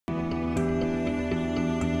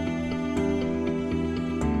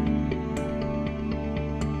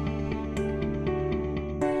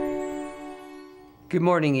Good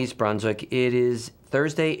morning, East Brunswick. It is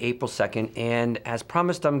Thursday, April 2nd, and as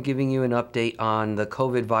promised, I'm giving you an update on the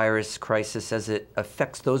COVID virus crisis as it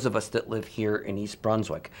affects those of us that live here in East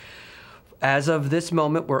Brunswick. As of this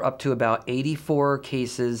moment, we're up to about 84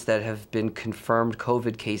 cases that have been confirmed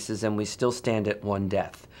COVID cases, and we still stand at one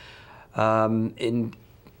death. In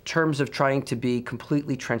terms of trying to be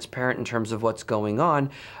completely transparent in terms of what's going on,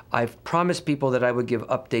 I've promised people that I would give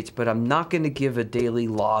updates, but I'm not going to give a daily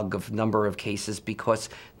log of number of cases because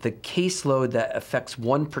the caseload that affects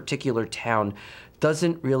one particular town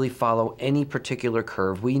doesn't really follow any particular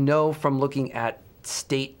curve. We know from looking at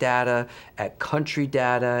state data, at country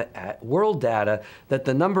data, at world data, that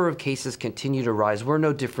the number of cases continue to rise. We're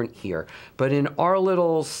no different here. But in our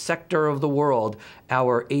little sector of the world,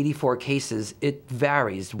 our 84 cases, it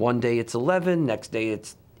varies. One day it's 11, next day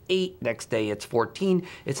it's 8, next day it's 14.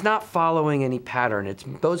 It's not following any pattern.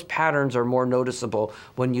 Those patterns are more noticeable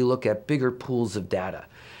when you look at bigger pools of data.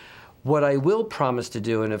 What I will promise to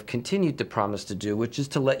do, and have continued to promise to do, which is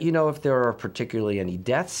to let you know if there are particularly any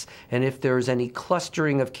deaths and if there's any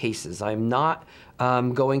clustering of cases. I'm not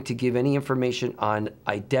going to give any information on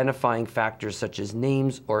identifying factors such as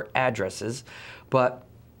names or addresses, but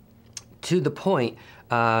to the point,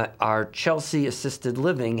 our Chelsea Assisted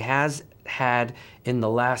Living has had, in the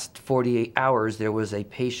last 48 hours, there was a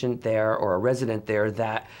patient there or a resident there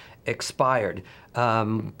that expired.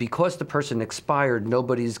 Because the person expired,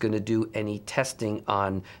 nobody's going to do any testing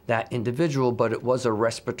on that individual, but it was a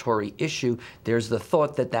respiratory issue. There's the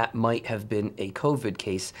thought that that might have been a COVID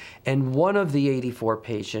case. And one of the 84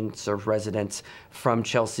 patients or residents from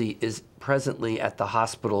Chelsea is presently at the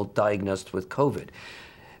hospital diagnosed with COVID.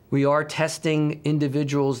 We are testing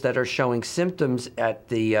individuals that are showing symptoms at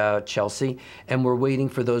the Chelsea, and we're waiting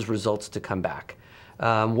for those results to come back.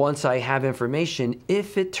 Once I have information,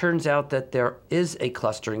 if it turns out that there is a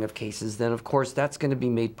clustering of cases, then of course that's going to be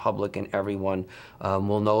made public and everyone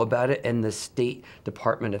will know about it, and the State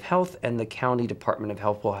Department of Health and the County Department of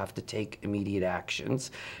Health will have to take immediate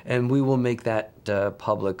actions, and we will make that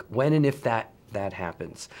public when and if that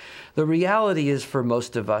happens. The reality is, for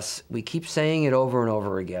most of us, we keep saying it over and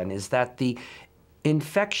over again, is that the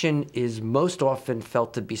infection is most often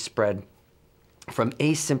felt to be spread from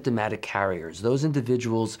asymptomatic carriers, those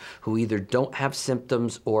individuals who either don't have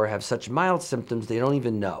symptoms or have such mild symptoms they don't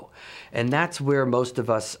even know. And that's where most of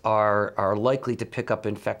us are likely to pick up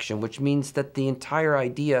infection, which means that the entire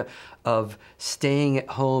idea of staying at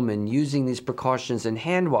home and using these precautions and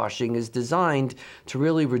hand washing is designed to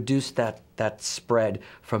really reduce that spread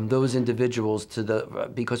from those individuals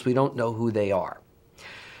because we don't know who they are.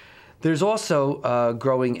 There's also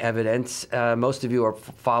growing evidence, most of you are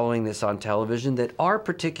following this on television, that our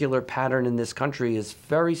particular pattern in this country is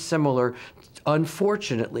very similar,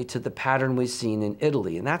 unfortunately, to the pattern we've seen in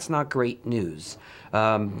Italy. And that's not great news.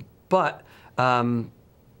 But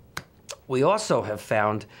we also have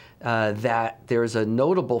found that there's a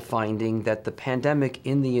notable finding that the pandemic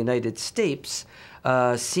in the United States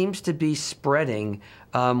seems to be spreading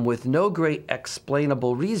with no great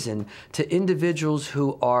explainable reason to individuals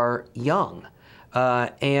who are young.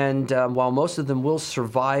 While most of them will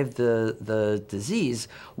survive the disease,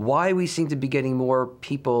 why we seem to be getting more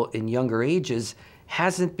people in younger ages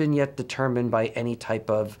hasn't been yet determined by any type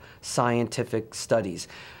of scientific studies.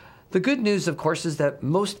 The good news, of course, is that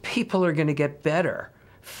most people are going to get better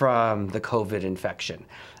from the COVID infection.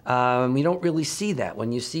 We don't really see that.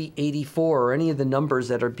 When you see 84 or any of the numbers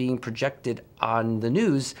that are being projected on the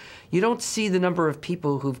news, you don't see the number of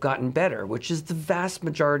people who've gotten better, which is the vast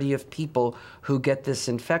majority of people who get this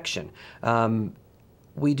infection.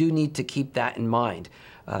 We do need to keep that in mind.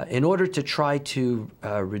 In order to try to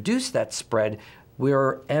reduce that spread,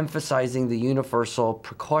 we're emphasizing the universal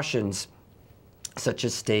precautions such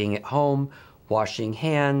as staying at home, washing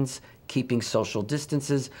hands, keeping social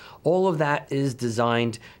distances. All of that is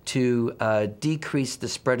designed to decrease the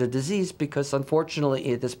spread of disease because,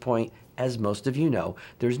 unfortunately, at this point, as most of you know,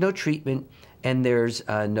 there's no treatment and there's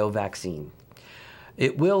no vaccine.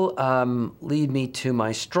 It will lead me to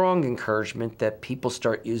my strong encouragement that people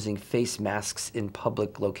start using face masks in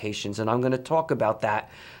public locations, and I'm going to talk about that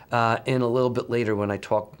in a little bit later when I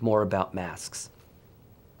talk more about masks.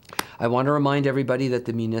 I want to remind everybody that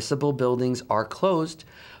the municipal buildings are closed,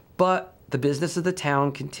 but the business of the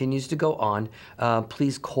town continues to go on.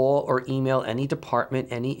 Please call or email any department,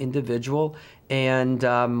 any individual, and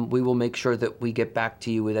we will make sure that we get back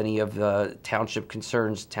to you with any of the township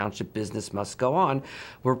concerns. Township business must go on.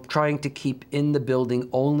 We're trying to keep in the building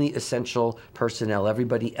only essential personnel.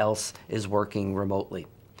 Everybody else is working remotely.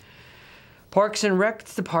 Parks and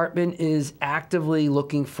Rec Department is actively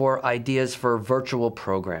looking for ideas for virtual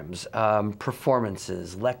programs,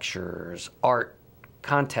 performances, lectures, art,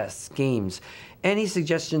 contests, games. Any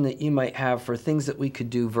suggestion that you might have for things that we could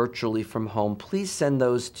do virtually from home, please send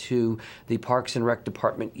those to the Parks and Rec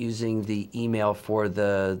Department using the email for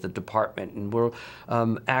the department. And we're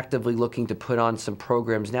actively looking to put on some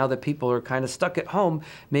programs. Now that people are kind of stuck at home,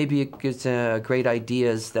 maybe it gives great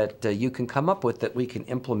ideas that you can come up with that we can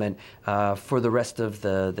implement for the rest of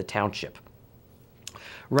the township.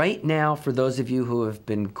 Right now, for those of you who have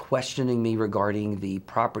been questioning me regarding the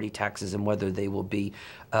property taxes and whether they will be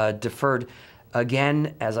deferred,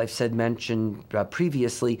 again, as I've mentioned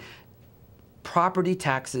previously, property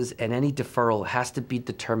taxes and any deferral has to be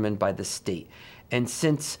determined by the state. And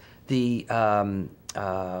since the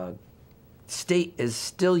state is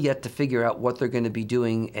still yet to figure out what they're going to be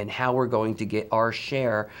doing and how we're going to get our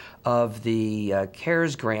share of the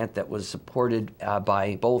CARES grant that was supported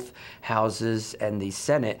by both houses and the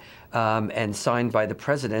Senate and signed by the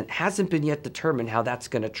president, hasn't been yet determined how that's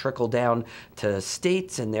going to trickle down to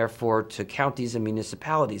states and therefore to counties and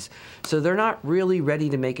municipalities. So they're not really ready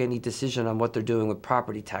to make any decision on what they're doing with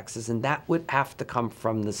property taxes, and that would have to come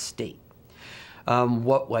from the state.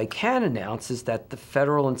 What I can announce is that the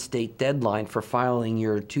federal and state deadline for filing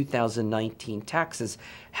your 2019 taxes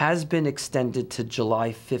has been extended to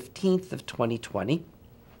July 15th of 2020,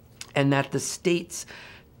 and that the state's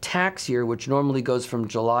tax year, which normally goes from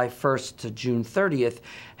July 1st to June 30th,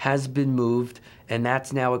 has been moved, and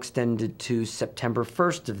that's now extended to September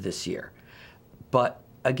 1st of this year. But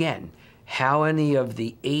again, how any of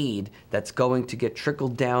the aid that's going to get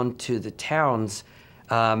trickled down to the towns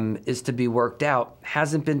is to be worked out,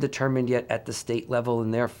 hasn't been determined yet at the state level,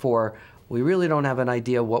 and therefore we really don't have an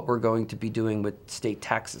idea what we're going to be doing with state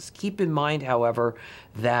taxes. Keep in mind, however,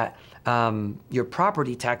 that your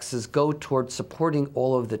property taxes go towards supporting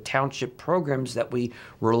all of the township programs that we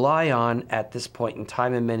rely on at this point in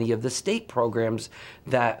time, and many of the state programs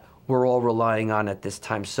that we're all relying on at this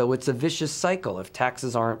time. So it's a vicious cycle. If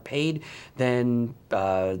taxes aren't paid, then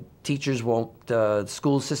teachers won't,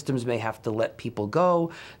 school systems may have to let people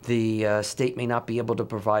go. The state may not be able to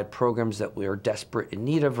provide programs that we're desperate in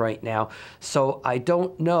need of right now. So I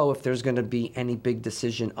don't know if there's going to be any big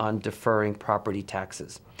decision on deferring property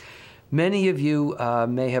taxes. Many of you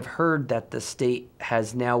may have heard that the state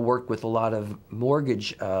has now worked with a lot of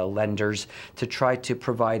mortgage lenders to try to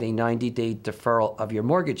provide a 90-day deferral of your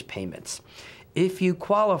mortgage payments. If you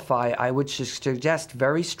qualify, I would suggest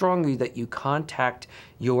very strongly that you contact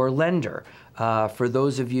your lender. For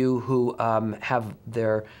those of you who have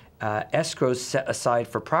their escrows set aside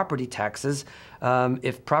for property taxes,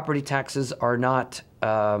 if property taxes are not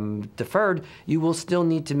deferred, you will still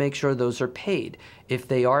need to make sure those are paid. If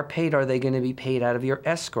they are paid, are they going to be paid out of your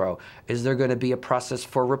escrow? Is there going to be a process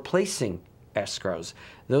for replacing escrows?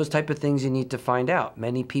 Those type of things you need to find out.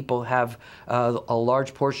 Many people have a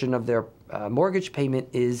large portion of their mortgage payment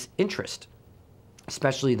is interest,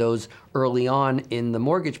 especially those early on in the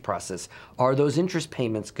mortgage process. Are those interest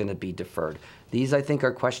payments going to be deferred? These, I think,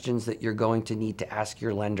 are questions that you're going to need to ask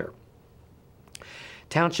your lender.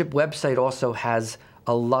 Township website also has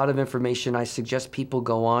a lot of information. I suggest people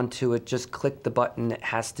go on to it. Just click the button that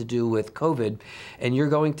has to do with COVID, and you're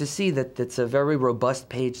going to see that it's a very robust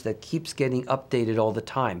page that keeps getting updated all the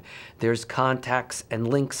time. There's contacts and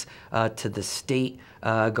links to the state,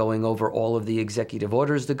 going over all of the executive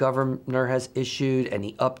orders the governor has issued,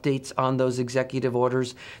 any updates on those executive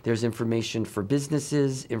orders. There's information for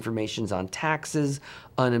businesses, information on taxes,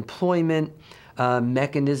 unemployment,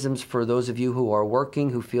 mechanisms for those of you who are working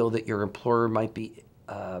who feel that your employer might be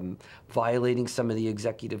violating some of the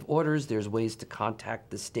executive orders. There's ways to contact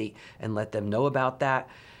the state and let them know about that.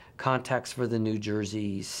 Contacts for the New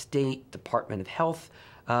Jersey State Department of Health,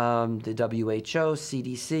 the WHO,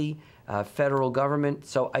 CDC, federal government.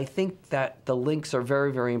 So I think that the links are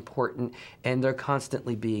very, very important, and they're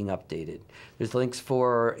constantly being updated. There's links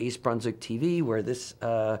for East Brunswick TV, where this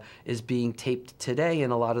is being taped today,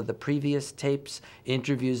 and a lot of the previous tapes,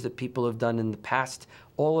 interviews that people have done in the past.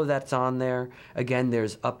 All of that's on there. Again,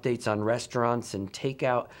 there's updates on restaurants and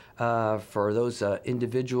takeout for those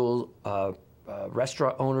individual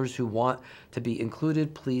restaurant owners who want to be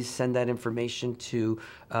included. Please send that information to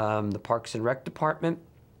the Parks and Rec Department.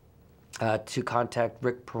 To contact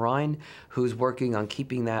Rick Perrine, who's working on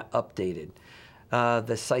keeping that updated.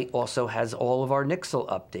 The site also has all of our Nixle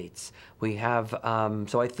updates. We have,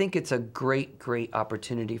 so I think it's a great, great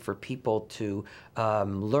opportunity for people to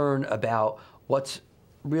learn about what's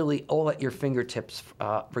really all at your fingertips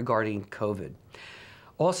regarding COVID.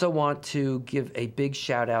 Also want to give a big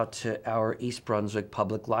shout out to our East Brunswick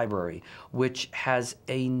Public Library, which has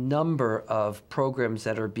a number of programs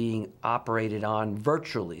that are being operated on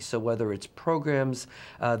virtually. So whether it's programs,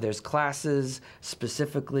 there's classes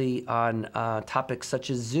specifically on topics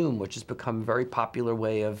such as Zoom, which has become a very popular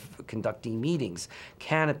way of conducting meetings,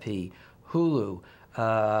 Canopy, Hulu,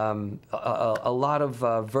 a lot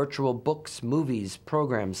of virtual books, movies,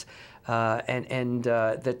 programs, and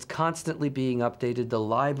that's constantly being updated. The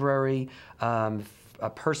library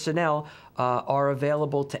personnel are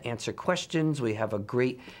available to answer questions. We have a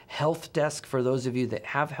great health desk for those of you that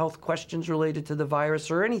have health questions related to the virus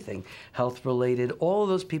or anything health related. All of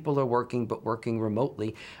those people are working, but working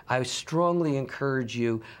remotely. I strongly encourage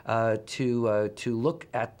you to look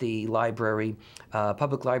at the library,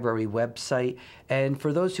 public library website. And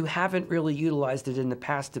for those who haven't really utilized it in the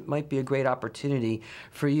past, it might be a great opportunity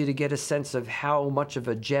for you to get a sense of how much of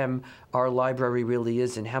a gem our library really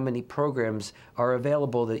is and how many programs are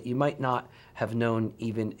available that you might not have known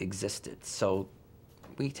even existed. So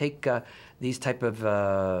we take these type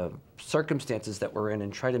of circumstances that we're in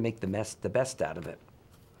and try to make the best out of it.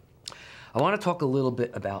 I want to talk a little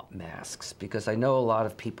bit about masks because I know a lot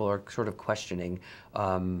of people are sort of questioning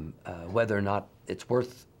whether or not it's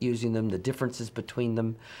worth using them, the differences between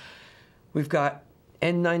them. We've got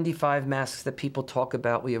N95 masks that people talk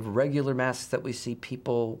about. We have regular masks that we see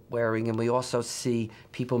people wearing, and we also see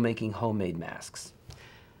people making homemade masks.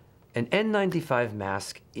 An N95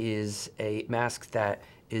 mask is a mask that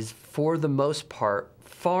is, for the most part,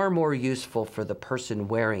 far more useful for the person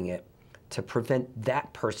wearing it to prevent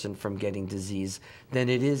that person from getting disease than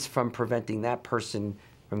it is from preventing that person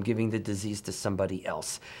from giving the disease to somebody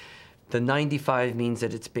else. The 95 means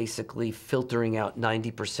that it's basically filtering out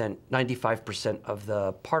 90%, 95% of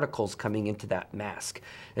the particles coming into that mask.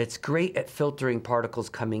 It's great at filtering particles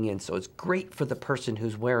coming in, so it's great for the person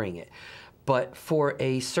who's wearing it. But for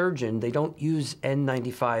a surgeon, they don't use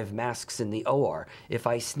N95 masks in the OR. If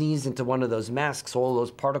I sneeze into one of those masks, all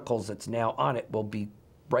those particles that's now on it will be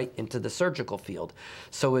right into the surgical field.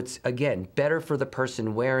 So it's, again, better for the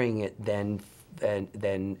person wearing it and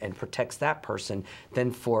protects that person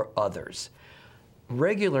than for others.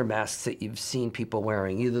 Regular masks that you've seen people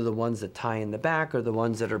wearing, either the ones that tie in the back or the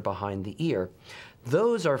ones that are behind the ear,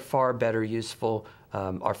 those are far more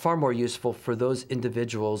useful for those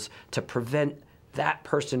individuals to prevent that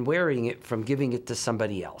person wearing it from giving it to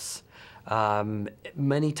somebody else.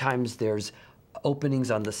 Many times there's openings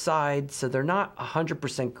on the side, so they're not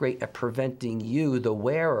 100% great at preventing you, the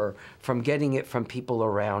wearer, from getting it from people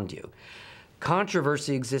around you.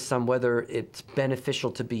 Controversy exists on whether it's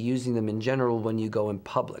beneficial to be using them in general when you go in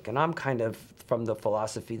public. And I'm kind of from the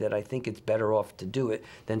philosophy that I think it's better off to do it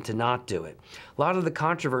than to not do it. A lot of the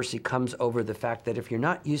controversy comes over the fact that if you're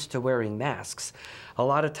not used to wearing masks, a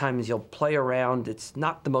lot of times you'll play around. It's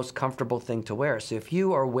not the most comfortable thing to wear. So if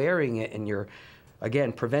you are wearing it and you're,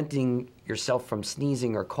 again, preventing yourself from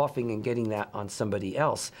sneezing or coughing and getting that on somebody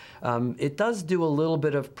else, it does do a little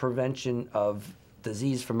bit of prevention of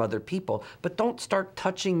disease from other people, but don't start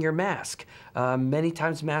touching your mask. Many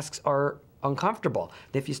times masks are uncomfortable.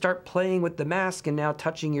 If you start playing with the mask and now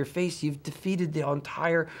touching your face, you've defeated the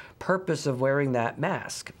entire purpose of wearing that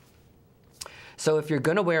mask. So if you're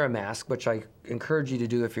going to wear a mask, which I encourage you to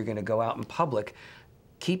do if you're going to go out in public,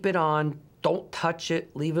 keep it on. Don't touch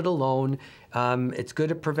it. Leave it alone. It's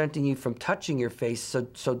good at preventing you from touching your face.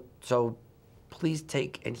 So please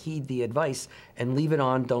take and heed the advice and leave it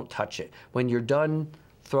on. Don't touch it. When you're done,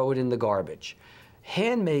 throw it in the garbage.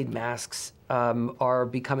 Handmade masks are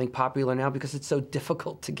becoming popular now because it's so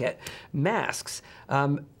difficult to get masks.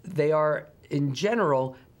 They are, in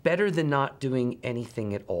general, better than not doing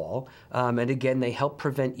anything at all. And again, they help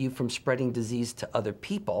prevent you from spreading disease to other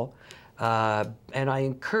people. And I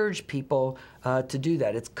encourage people to do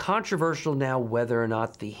that. It's controversial now whether or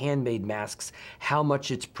not the handmade masks, how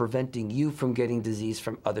much it's preventing you from getting disease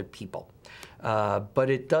from other people.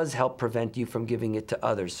 But it does help prevent you from giving it to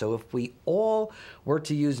others. So if we all were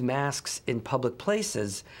to use masks in public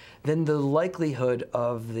places, then the likelihood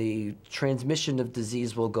of the transmission of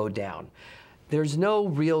disease will go down. There's no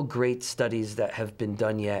real great studies that have been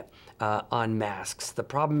done yet on masks. The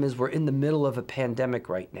problem is we're in the middle of a pandemic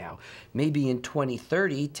right now. Maybe in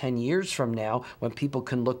 2030, 10 years from now, when people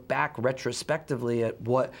can look back retrospectively at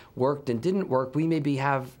what worked and didn't work, we may be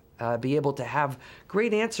able to have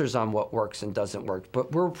great answers on what works and doesn't work.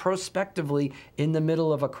 But we're prospectively in the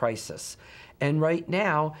middle of a crisis. And right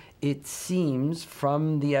now, it seems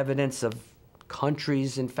from the evidence of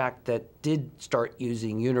countries, in fact, that did start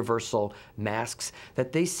using universal masks,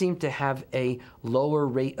 that they seem to have a lower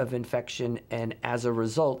rate of infection. And as a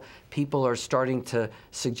result, people are starting to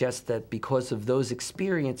suggest that because of those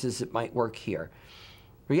experiences, it might work here.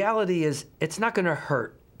 Reality is, it's not going to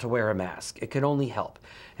hurt to wear a mask. It can only help.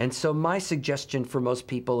 And so my suggestion for most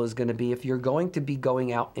people is going to be, if you're going to be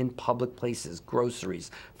going out in public places, groceries,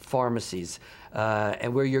 pharmacies,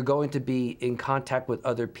 and where you're going to be in contact with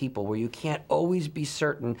other people, where you can't always be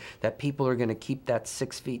certain that people are going to keep that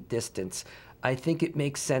 6 feet distance, I think it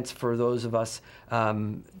makes sense for those of us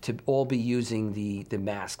to all be using the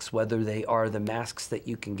masks, whether they are the masks that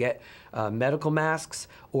you can get, medical masks,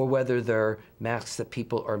 or whether they're masks that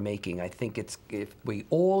people are making. I think if we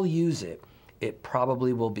all use it, it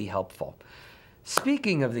probably will be helpful.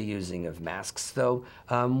 Speaking of the using of masks, though,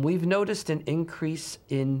 we've noticed an increase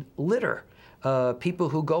in litter. People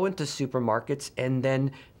who go into supermarkets and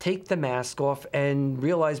then take the mask off and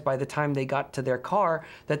realize by the time they got to their car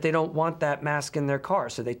that they don't want that mask in their car.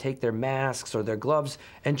 So they take their masks or their gloves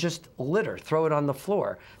and just litter, throw it on the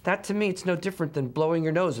floor. That, to me, it's no different than blowing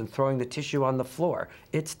your nose and throwing the tissue on the floor.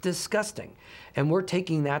 It's disgusting. And we're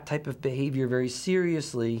taking that type of behavior very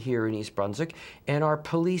seriously here in East Brunswick, and our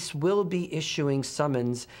police will be issuing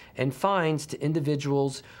summons and fines to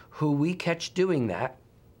individuals who we catch doing that.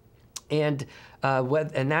 And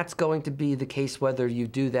that's going to be the case whether you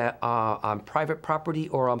do that on private property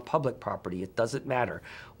or on public property. It doesn't matter.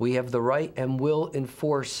 We have the right and will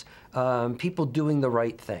enforce people doing the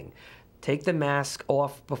right thing. Take the mask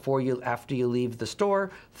off after you leave the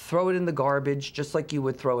store, throw it in the garbage, just like you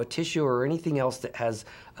would throw a tissue or anything else that has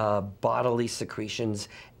bodily secretions.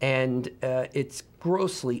 And it's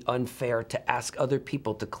grossly unfair to ask other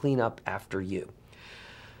people to clean up after you.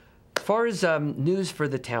 As far as news for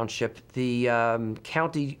the township, the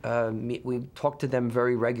county, we talk to them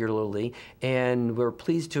very regularly, and we're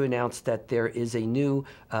pleased to announce that there is a new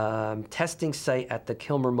testing site at the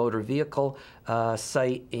Kilmer Motor Vehicle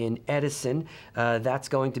site in Edison. That's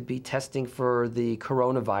going to be testing for the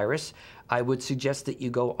coronavirus. I would suggest that you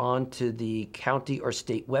go on to the county or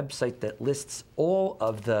state website that lists all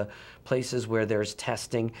of the places where there's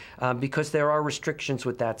testing, because there are restrictions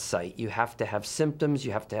with that site. You have to have symptoms,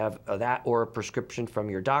 you have to have that or a prescription from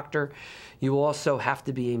your doctor. You also have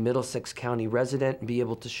to be a Middlesex County resident and be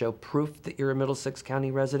able to show proof that you're a Middlesex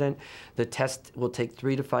County resident. The test will take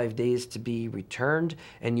 3 to 5 days to be returned,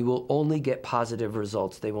 and you will only get positive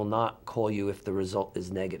results. They will not call you if the result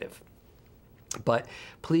is negative. But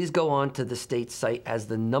please go on to the state site, as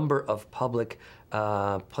the number of public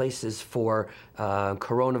places for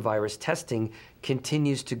coronavirus testing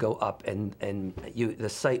continues to go up, and the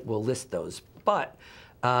site will list those. But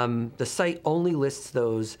the site only lists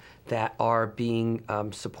those that are being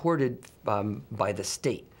supported by the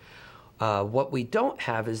state. What we don't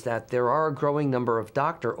have is that there are a growing number of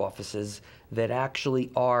doctor offices that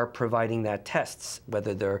actually are providing that tests,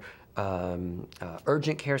 whether they're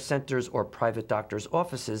urgent care centers or private doctors'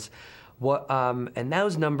 offices. And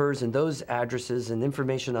those numbers and those addresses and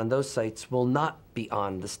information on those sites will not be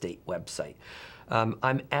on the state website.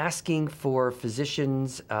 I'm asking for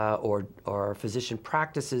physicians or physician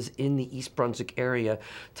practices in the East Brunswick area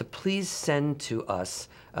to please send to us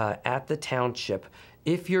at the township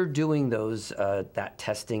if you're doing that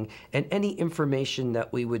testing, and any information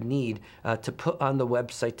that we would need to put on the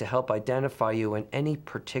website to help identify you, and any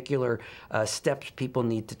particular steps people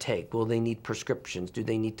need to take. Will they need prescriptions? Do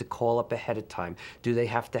they need to call up ahead of time? Do they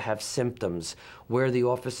have to have symptoms? Where the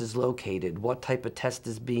office is located? What type of test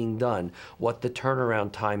is being done? What the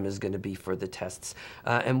turnaround time is going to be for the tests?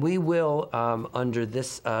 And we will, under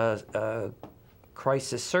this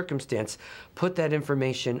crisis circumstance, put that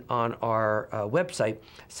information on our website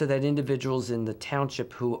so that individuals in the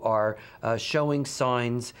township who are showing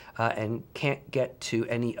signs and can't get to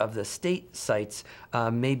any of the state sites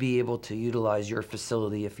may be able to utilize your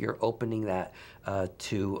facility if you're opening that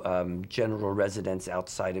to general residents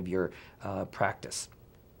outside of your practice.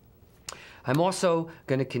 I'm also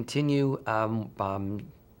going to continue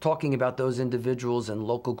talking about those individuals and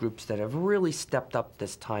local groups that have really stepped up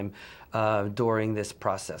this time during this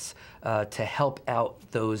process to help out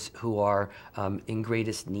those who are in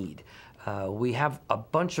greatest need. We have a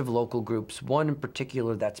bunch of local groups, one in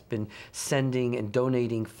particular that's been sending and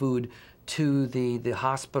donating food to the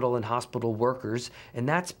hospital and hospital workers, and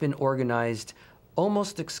that's been organized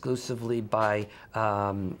almost exclusively by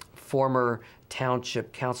former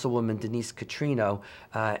Township Councilwoman Denise Catrino,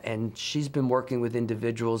 and she's been working with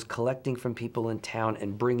individuals, collecting from people in town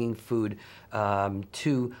and bringing food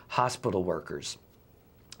to hospital workers.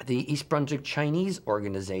 The East Brunswick Chinese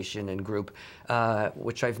organization and group,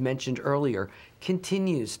 which I've mentioned earlier,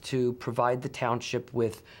 continues to provide the township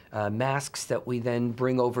with masks that we then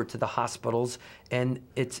bring over to the hospitals, and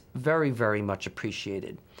it's very, very much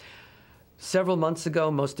appreciated. Several months ago,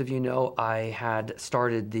 most of you know, I had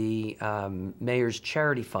started the Mayor's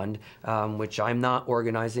Charity Fund, which I'm not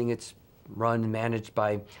organizing. It's run and managed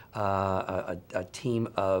by a team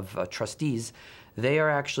of trustees. They are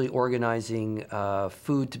actually organizing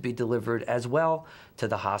food to be delivered as well to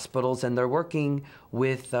the hospitals, and they're working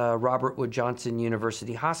with Robert Wood Johnson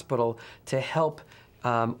University Hospital to help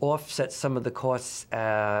offset some of the costs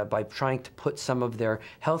by trying to put some of their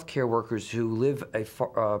healthcare workers who live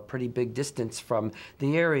a pretty big distance from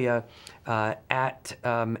the area at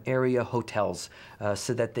area hotels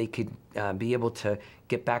so that they could be able to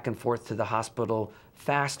get back and forth to the hospital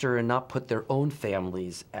faster and not put their own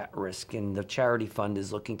families at risk. And the charity fund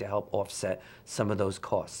is looking to help offset some of those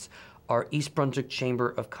costs. Our East Brunswick Chamber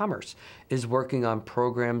of Commerce is working on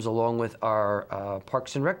programs along with our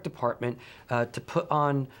Parks and Rec department to put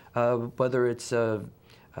on, whether it's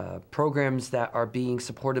programs that are being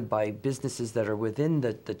supported by businesses that are within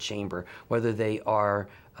the chamber, whether they are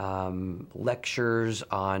lectures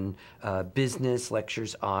on business,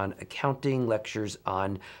 lectures on accounting, lectures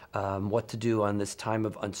on what to do on this time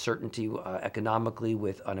of uncertainty economically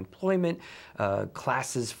with unemployment,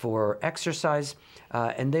 classes for exercise,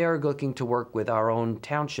 and they are looking to work with our own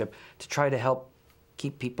township to try to help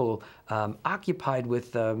keep people occupied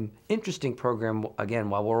with interesting program, again,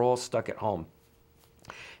 while we're all stuck at home.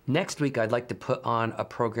 Next week, I'd like to put on a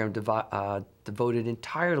program devoted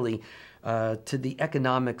entirely to the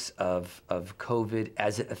economics of COVID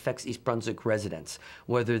as it affects East Brunswick residents,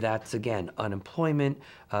 whether that's, again, unemployment,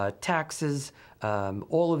 taxes,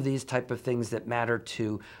 all of these type of things that matter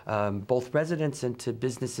to both residents and to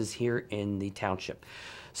businesses here in the township.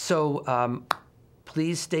 So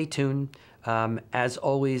please stay tuned. As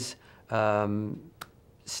always,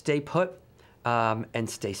 stay put and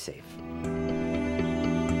stay safe.